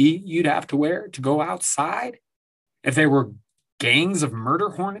PPE you'd have to wear to go outside if there were gangs of murder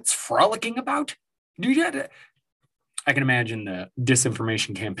hornets frolicking about? Dude, I can imagine the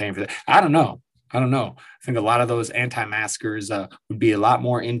disinformation campaign for that. I don't know. I think a lot of those anti-maskers would be a lot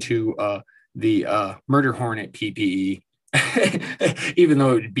more into the murder hornet PPE, even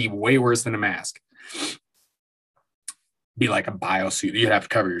though it would be way worse than a mask. Be like a biosuit. You'd have to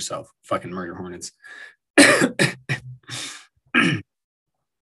cover yourself. Fucking murder hornets.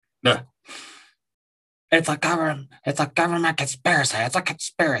 It's a government conspiracy. It's a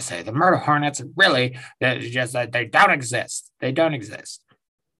conspiracy. The murder hornets really, they don't exist. They don't exist.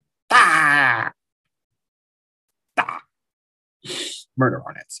 Ah! Ah! Murder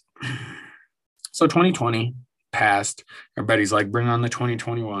hornets. So 2020 passed. Everybody's like, bring on the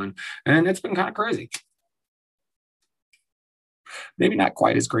 2021. And it's been kind of crazy. Maybe not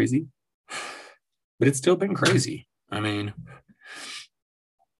quite as crazy, but it's still been crazy. I mean,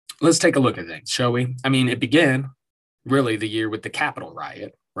 let's take a look at things, shall we? I mean, it began really the year with the Capitol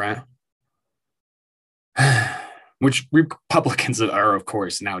riot, right? Which Republicans are, of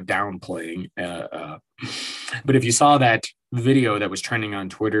course, now downplaying. But if you saw that video that was trending on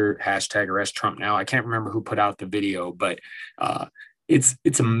Twitter, #ArrestTrumpNow, I can't remember who put out the video, but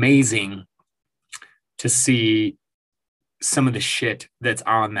it's amazing to see some of the shit that's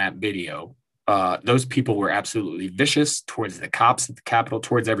on that video. Those people were absolutely vicious towards the cops at the Capitol,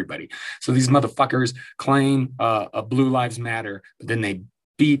 towards everybody. So these motherfuckers claim a Blue Lives Matter, but then they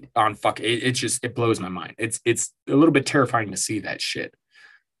beat on it blows my mind. It's a little bit terrifying to see that shit.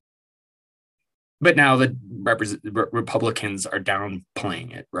 But now the Republicans are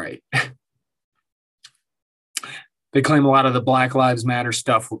downplaying it, right? They claim a lot of the Black Lives Matter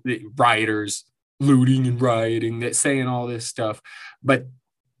stuff, rioters looting and rioting, that saying all this stuff, but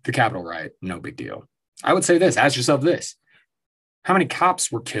the Capitol riot, no big deal. I would say this, ask yourself this. How many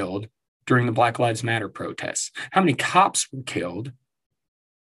cops were killed during the Black Lives Matter protests? How many cops were killed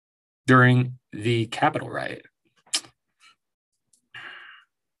during the Capitol riot?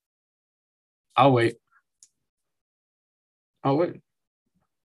 I'll wait.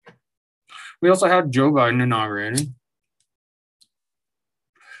 We also had Joe Biden inaugurated.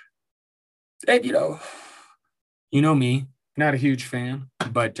 And you know me, not a huge fan,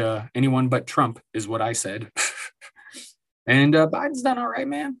 but anyone but Trump is what I said. And Biden's done all right,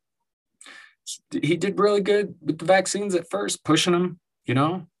 man. He did really good with the vaccines at first, pushing them,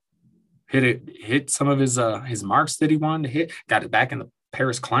 hit some of his marks that he wanted to hit, got it back in the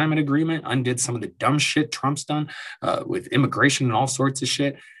Paris Climate Agreement, undid some of the dumb shit Trump's done with immigration and all sorts of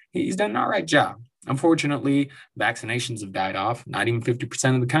shit. He's done an all right job. Unfortunately, vaccinations have died off. Not even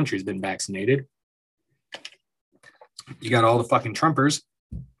 50% of the country has been vaccinated. You got all the fucking Trumpers,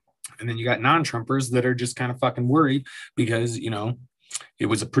 and then you got non-Trumpers that are just kind of fucking worried because, it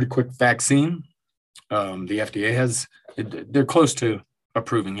was a pretty quick vaccine. The FDA they're close to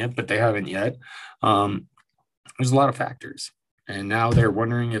approving it, but they haven't yet. There's a lot of factors. And now they're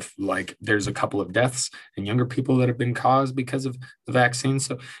wondering if there's a couple of deaths in younger people that have been caused because of the vaccine.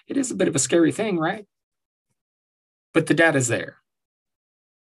 So it is a bit of a scary thing, right? But the data's there.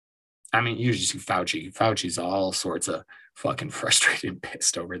 I mean, you just see Fauci. Fauci's all sorts of fucking frustrated and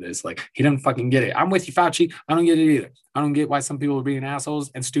pissed over this. He doesn't fucking get it. I'm with you, Fauci. I don't get it either. I don't get why some people are being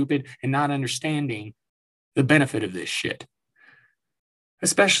assholes and stupid and not understanding the benefit of this shit.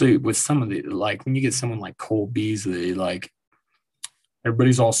 Especially with some of the, when you get someone like Cole Beasley,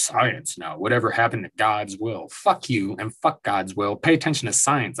 everybody's all science now. Whatever happened to God's will? Fuck you and fuck God's will. Pay attention to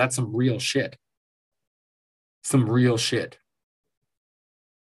science. That's some real shit. Some real shit.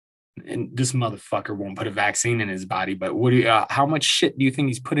 And this motherfucker won't put a vaccine in his body, but how much shit do you think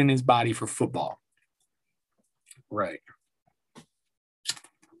he's put in his body for football? Right.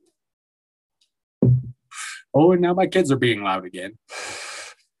 Oh, and now my kids are being loud again.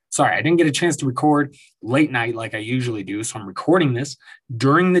 Sorry, I didn't get a chance to record late night like I usually do, so I'm recording this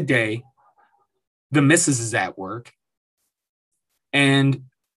during the day. The missus is at work, and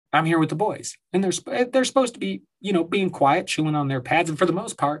I'm here with the boys, and they're supposed to be, being quiet, chilling on their pads, and for the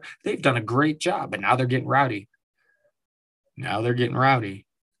most part, they've done a great job. But now they're getting rowdy.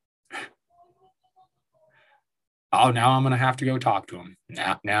 Oh, now I'm gonna have to go talk to them.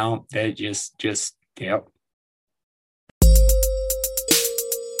 Now they just yep.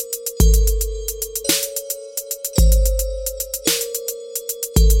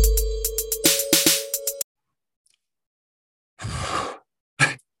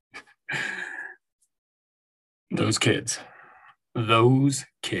 Those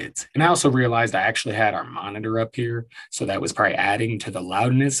kids. And I also realized I actually had our monitor up here, so that was probably adding to the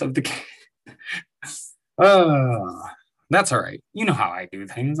loudness of the kid. That's all right. You know how I do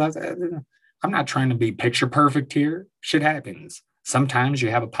things. I'm not trying to be picture perfect here. Shit happens. Sometimes you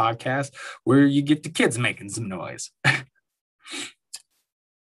have a podcast where you get the kids making some noise. It's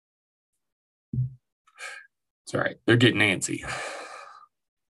all right. They're getting antsy.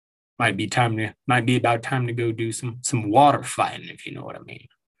 Might be about time to go do some water fighting, if you know what I mean.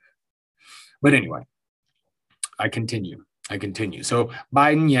 But anyway, I continue. So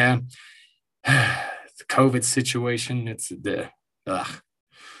Biden, yeah, the COVID situation. It's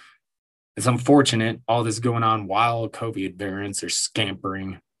unfortunate. All this going on while COVID variants are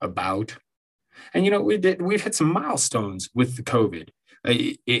scampering about, and we've hit some milestones with the COVID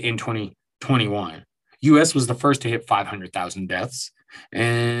in 2021. U.S. was the first to hit 500,000 deaths.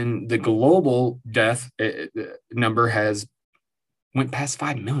 And the global death number has went past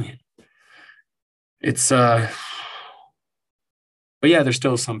 5 million. It's but yeah, there's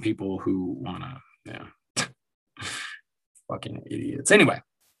still some people who wanna, fucking idiots. Anyway,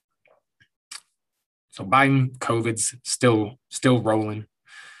 so Biden, COVID's still rolling.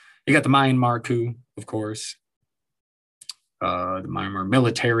 You got the Myanmar coup, of course. The Myanmar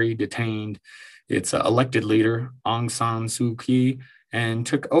military detained its elected leader Aung San Suu Kyi and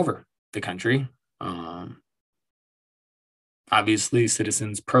took over the country. Obviously,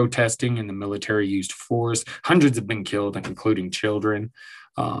 citizens protesting and the military used force. Hundreds have been killed, including children.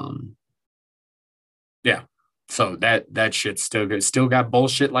 Yeah, so that shit's still good. Still got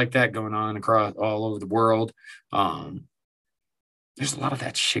bullshit like that going on across all over the world. There's a lot of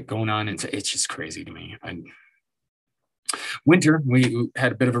that shit going on, and it's just crazy to me. Winter, we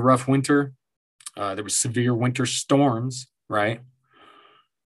had a bit of a rough winter. There was severe winter storms, right?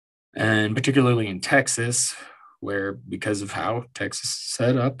 And particularly in Texas, where because of how Texas is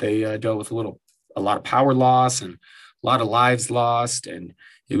set up, they dealt with a lot of power loss and a lot of lives lost, and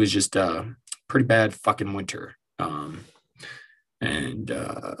it was just a pretty bad fucking winter.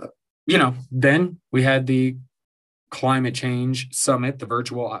 Then we had the climate change summit, the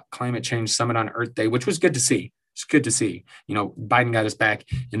virtual climate change summit on Earth Day, which was good to see. It's good to see. Biden got us back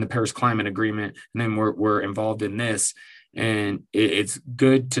in the Paris Climate Agreement, and then we're involved in this. And it's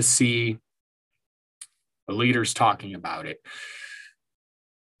good to see the leaders talking about it.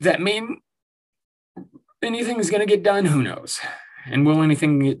 That mean anything is going to get done? Who knows? And will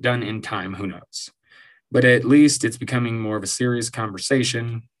anything get done in time? Who knows? But at least it's becoming more of a serious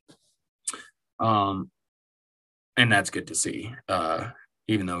conversation. And that's good to see.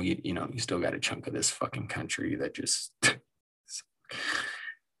 Even though you still got a chunk of this fucking country that just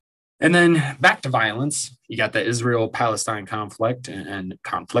And then back to violence. You got the Israel-Palestine conflict and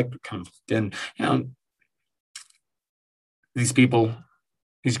conflict. And, you know, these people,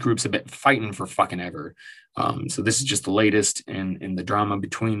 these groups have been fighting for fucking ever. So this is just the latest in the drama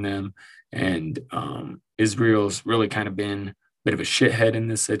between them. And Israel's really kind of been a bit of a shithead in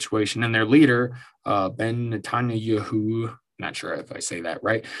this situation. And their leader, Ben Netanyahu, not sure if I say that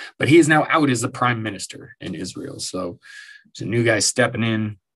right, but he is now out as the prime minister in Israel. So there's a new guy stepping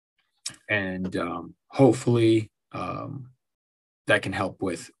in, and hopefully that can help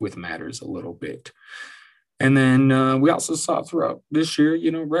with matters a little bit. And then we also saw throughout this year,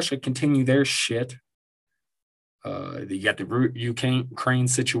 you know, Russia continue their shit. You got the Ukraine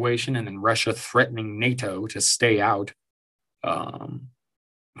situation, and then Russia threatening NATO to stay out,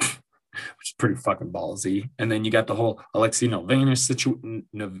 which is pretty fucking ballsy. And then you got the whole Alexei Navalny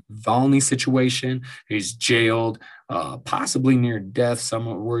situation. He's jailed, possibly near death,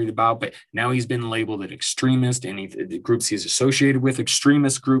 somewhat worried about, but now he's been labeled an extremist, and the groups he's associated with,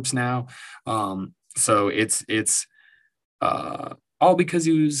 extremist groups now. So it's all because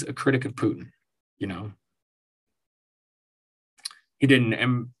he was a critic of Putin, you know. He did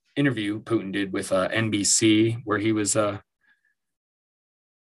an interview, Putin did, with NBC, where he was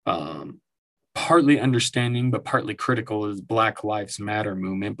partly understanding but partly critical of the Black Lives Matter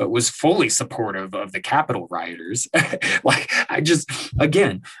movement, but was fully supportive of the Capitol rioters. Like,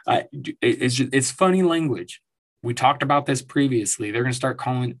 it's funny language. We talked about this previously. They're going to start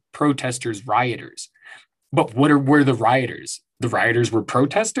calling protesters rioters. But what were the rioters? The rioters were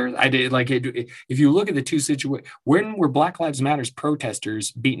protesters? If you look at the two situations, when were Black Lives Matter's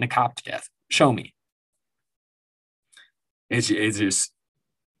protesters beating a cop to death? Show me. It's just,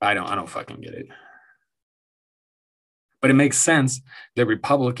 I don't fucking get it. But it makes sense that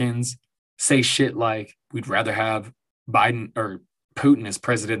Republicans say shit like, we'd rather have Biden or Putin as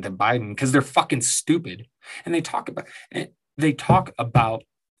president than Biden, because they're fucking stupid. And they talk about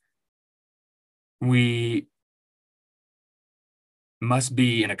we must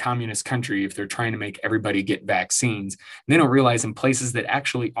be in a communist country if they're trying to make everybody get vaccines. And they don't realize in places that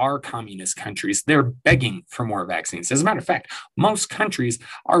actually are communist countries, they're begging for more vaccines. As a matter of fact, most countries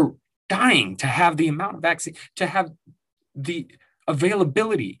are dying to have the amount of vaccine, to have the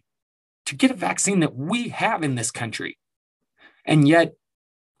availability to get a vaccine that we have in this country. And yet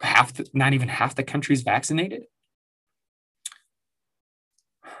not even half the country's vaccinated.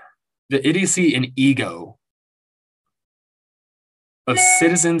 The idiocy and ego of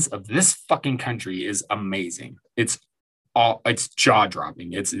citizens of this fucking country is amazing. It's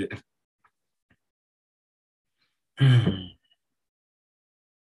jaw-dropping.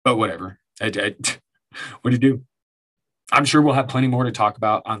 But whatever. What do you do? I'm sure we'll have plenty more to talk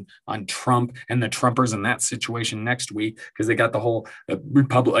about on Trump and the Trumpers in that situation next week, because they got the whole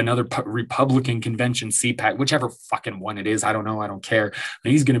another Republican convention, CPAC, whichever fucking one it is. I don't know. I don't care.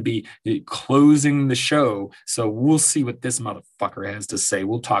 He's going to be closing the show. So we'll see what this motherfucker has to say.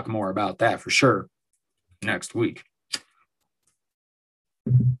 We'll talk more about that for sure next week.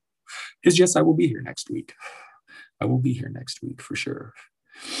 Because yes, I will be here next week. I will be here next week for sure.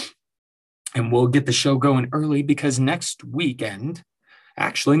 And we'll get the show going early because next weekend,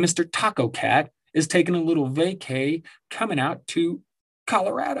 actually, Mr. Taco Cat is taking a little vacay coming out to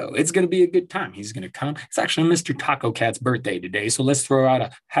Colorado. It's going to be a good time. He's going to come. It's actually Mr. Taco Cat's birthday today. So let's throw out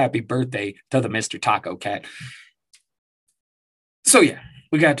a happy birthday to the Mr. Taco Cat. So yeah,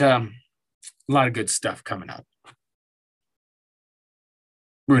 we got a lot of good stuff coming up.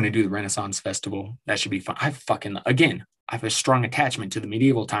 We're going to do the Renaissance Festival. That should be fun. I have a strong attachment to the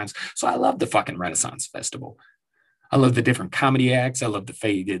medieval times. So I love the fucking Renaissance Festival. I love the different comedy acts. I love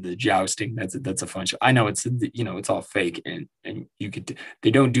the jousting. That's a fun show. I know it's all fake and they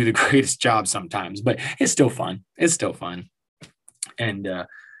don't do the greatest job sometimes, but it's still fun. It's still fun. And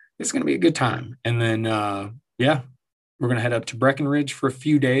it's going to be a good time. And then, we're going to head up to Breckenridge for a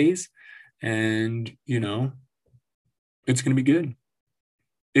few days, and, it's going to be good.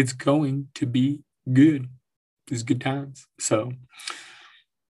 It's going to be good. It's good times. So,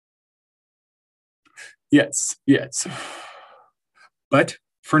 yes. But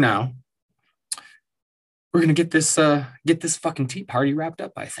for now, we're gonna get this fucking tea party wrapped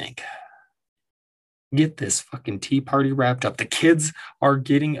up. I think. Get this fucking tea party wrapped up. The kids are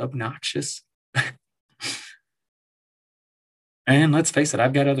getting obnoxious. And let's face it,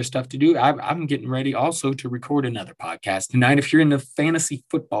 I've got other stuff to do. I'm getting ready also to record another podcast tonight. If you're into fantasy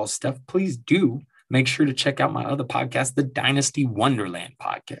football stuff, please do make sure to check out my other podcast, the Dynasty Wonderland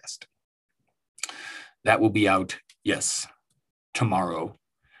podcast. That will be out, yes, tomorrow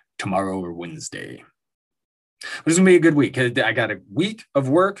or Wednesday. But it's going to be a good week. I got a week of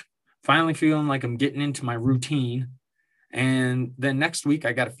work, finally feeling like I'm getting into my routine. And then next week,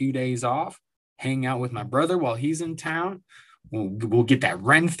 I got a few days off, hang out with my brother while he's in town. We'll get that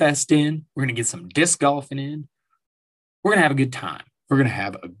Ren Fest in. We're going to get some disc golfing in. We're going to have a good time. We're going to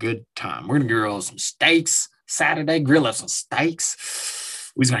have a good time. We're going to grill some steaks Saturday, grill up some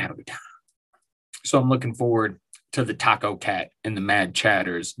steaks. We're going to have a good time. So I'm looking forward to the Taco Cat and the Mad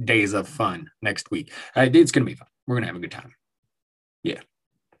Chatters Days of Fun next week. It's going to be fun. We're going to have a good time. Yeah.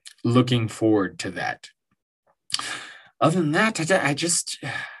 Looking forward to that. Other than that, I just,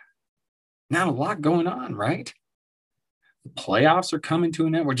 not a lot going on, right? The playoffs are coming to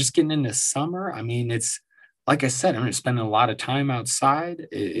an end. We're just getting into summer. I mean, it's, like I said, I'm spending a lot of time outside.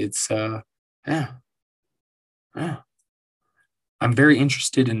 Yeah. I'm very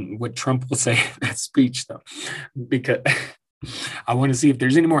interested in what Trump will say in that speech, though, because I want to see if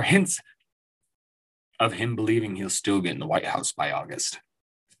there's any more hints of him believing he'll still get in the White House by August.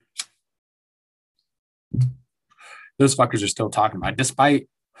 Those fuckers are still talking about it, despite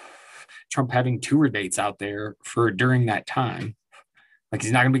Trump having tour dates out there for during that time. Like,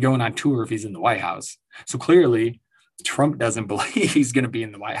 he's not going to be going on tour if he's in the White House. So clearly, Trump doesn't believe he's going to be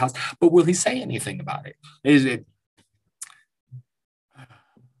in the White House. But will he say anything about it? Is it?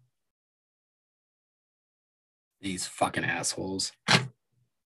 These fucking assholes.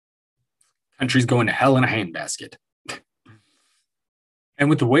 Country's going to hell in a handbasket. And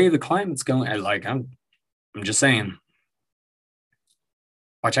with the way the climate's going, I'm just saying,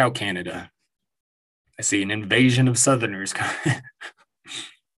 watch out, Canada. I see an invasion of Southerners coming.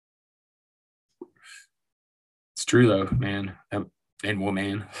 It's true, though, man. And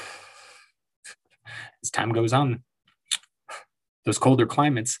woman. As time goes on, those colder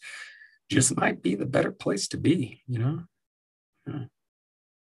climates just might be the better place to be, you know? Yeah.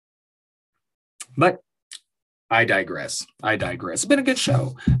 But I digress. It's been a good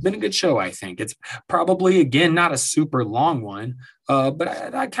show. I think. It's probably, again, not a super long one, but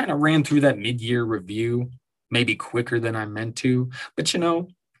I kind of ran through that mid-year review, maybe quicker than I meant to. But,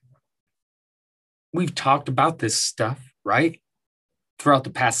 we've talked about this stuff, right, throughout the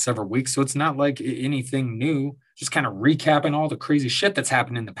past several weeks. So it's not like anything new. Just kind of recapping all the crazy shit that's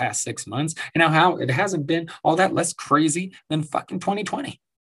happened in the past 6 months and how it hasn't been all that less crazy than fucking 2020.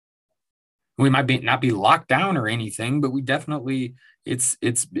 We might not be locked down or anything, but we definitely, it's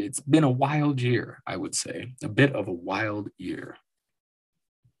been a wild year, I would say. A bit of a wild year.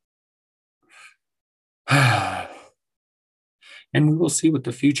 And we will see what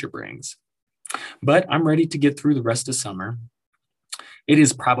the future brings. But I'm ready to get through the rest of summer. It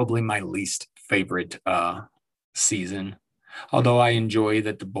is probably my least favorite season, although I enjoy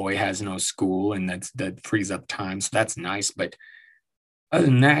that the boy has no school and that frees up time, so that's nice. But other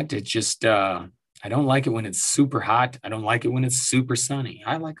than that, it's just I don't like it when it's super hot. I don't like it when it's super sunny.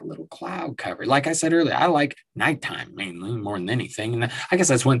 I like a little cloud cover. Like I said earlier, I like nighttime mainly more than anything. And I guess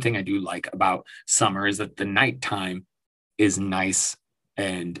that's one thing I do like about summer is that the nighttime is nice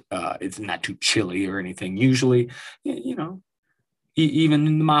and it's not too chilly or anything. Usually, even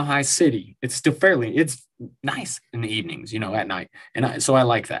in the Mile High City, it's still it's nice in the evenings, at night. And so I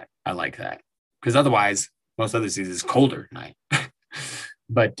like that. Because otherwise, most other seasons is colder at night.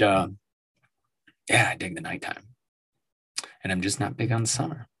 But yeah, I dig the nighttime. And I'm just not big on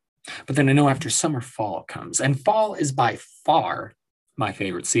summer. But then I know after summer, fall comes. And fall is by far my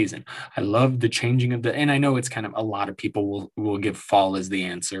favorite season. I love the changing of and I know it's kind of a lot of people will give fall as the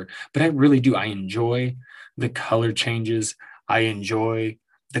answer, but I really do. I enjoy the color changes. I enjoy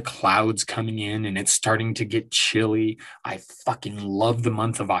the clouds coming in and it's starting to get chilly. I fucking love the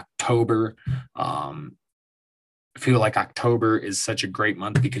month of October. I feel like October is such a great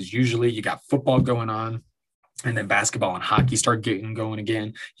month because usually you got football going on and then basketball and hockey start getting going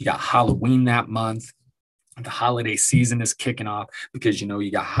again. You got Halloween that month. The holiday season is kicking off because,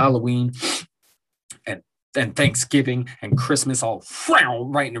 you got Halloween and Thanksgiving and Christmas all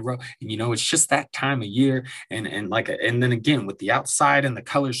right in a row. And, it's just that time of year. And then again, with the outside and the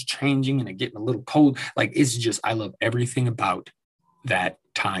colors changing and it getting a little cold, it's just, I love everything about that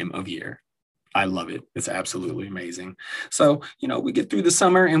time of year. I love it. It's absolutely amazing. So, we get through the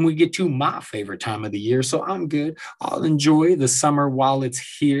summer and we get to my favorite time of the year. So I'm good. I'll enjoy the summer while it's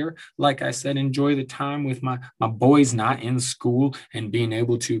here. Like I said, enjoy the time with my boys not in school and being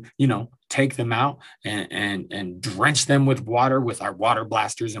able to, take them out and drench them with water with our water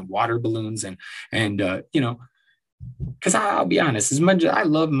blasters and water balloons and because I'll be honest, as much as I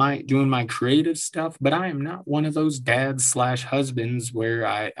love doing my creative stuff, but I am not one of those dads / husbands where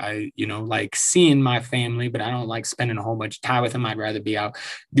I like seeing my family, but I don't like spending a whole bunch of time with them. I'd rather be out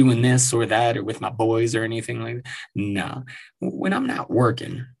doing this or that or with my boys or anything like that. No, when I'm not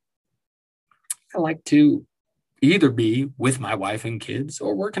working, I like to either be with my wife and kids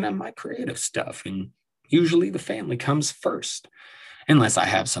or working on my creative stuff. And usually the family comes first, unless I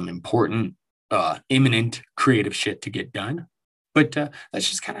have some important, imminent creative shit to get done. But that's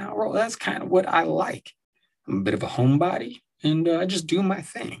just kind of how I roll. That's kind of what I like. I'm a bit of a homebody, and I just do my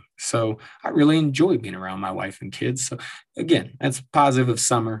thing. So I really enjoy being around my wife and kids. So again, that's positive of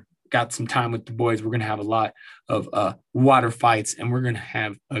summer. Got some time with the boys. We're going to have a lot of water fights, and we're going to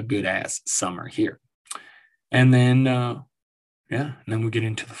have a good ass summer here. And then, and then we get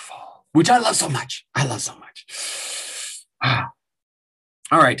into the fall, which I love so much. I love so much.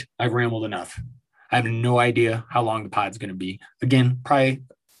 All right, I've rambled enough. I have no idea how long the pod's going to be. Again, probably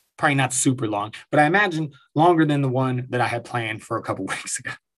not super long, but I imagine longer than the one that I had planned for a couple weeks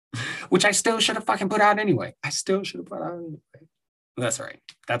ago, which I still should have fucking put out anyway. That's all right.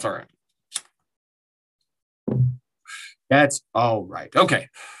 That's all right. That's all right. Okay.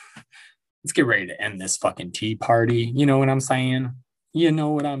 Let's get ready to end this fucking tea party. You know what I'm saying? You know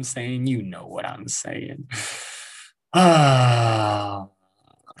what I'm saying? You know what I'm saying.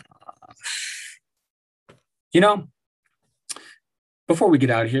 Before we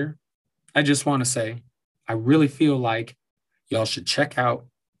get out of here, I just want to say, I really feel like y'all should check out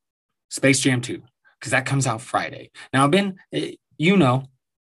Space Jam 2, because that comes out Friday. Now, if you're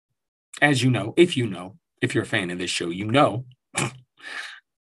a fan of this show,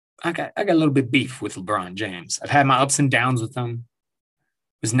 I got a little bit beef with LeBron James. I've had my ups and downs with him.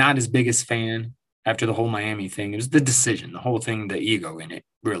 Was not his biggest fan after the whole Miami thing. It was the decision, the whole thing, the ego in it,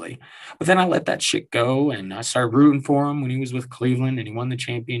 really. But then I let that shit go, and I started rooting for him when he was with Cleveland, and he won the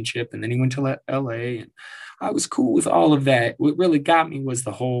championship, and then he went to LA, and I was cool with all of that. What really got me was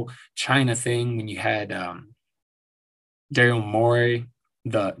the whole China thing when you had Daryl Morey,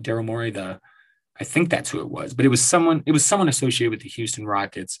 I think that's who it was, but it was someone associated with the Houston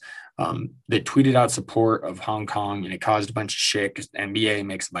Rockets that tweeted out support of Hong Kong, and it caused a bunch of shit because NBA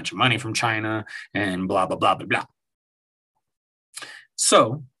makes a bunch of money from China and blah, blah, blah, blah, blah.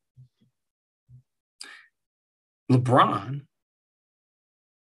 So LeBron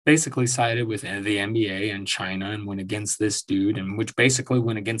basically sided with the NBA and China and went against this dude, and which basically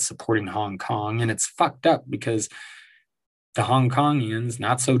went against supporting Hong Kong. And it's fucked up because the Hong Kongians,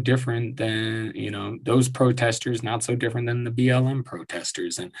 not so different than, those protesters, not so different than the BLM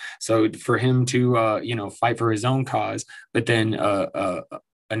protesters. And so for him to, fight for his own cause, but then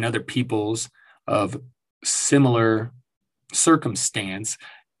another people's of similar circumstance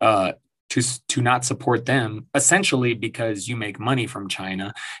to not support them, essentially because you make money from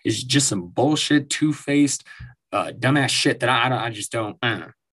China, is just some bullshit, two-faced, dumbass shit that I just don't.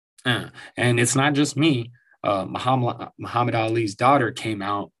 And it's not just me. Muhammad Ali's daughter came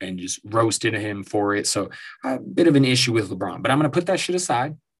out and just roasted him for it. So I have a bit of an issue with LeBron, but I'm going to put that shit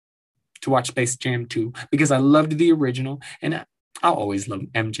aside to watch Space Jam 2 because I loved the original, and I'll always love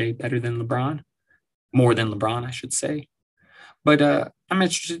MJ better than LeBron, more than LeBron, I should say. But I'm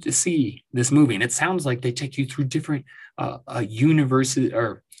interested to see this movie, and it sounds like they take you through different universes,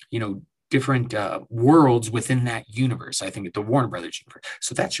 or different worlds within that universe. I think the Warner Brothers universe.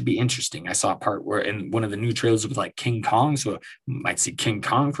 So that should be interesting. I saw a part where in one of the new trailers was like King Kong. So might see King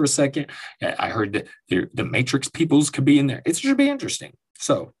Kong for a second. I heard that the Matrix peoples could be in there. It should be interesting.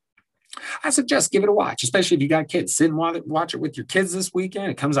 So I suggest give it a watch, especially if you got kids. Sit and watch it with your kids this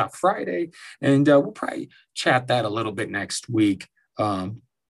weekend. It comes out Friday, and we'll probably chat that a little bit next week. Do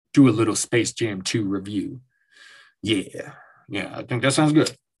a little Space Jam 2 review. Yeah, I think that sounds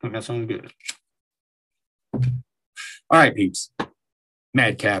good. That sounds good. All right, peeps.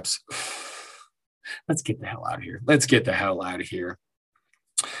 Madcaps. Let's get the hell out of here.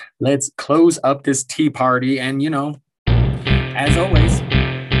 Let's close up this tea party. And, as always,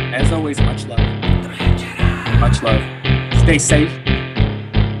 much love. Much love. Stay safe.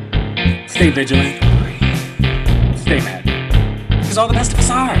 Stay vigilant. Stay mad. Because all the best of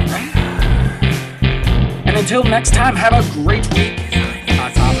us are, right? And until next time, have a great week.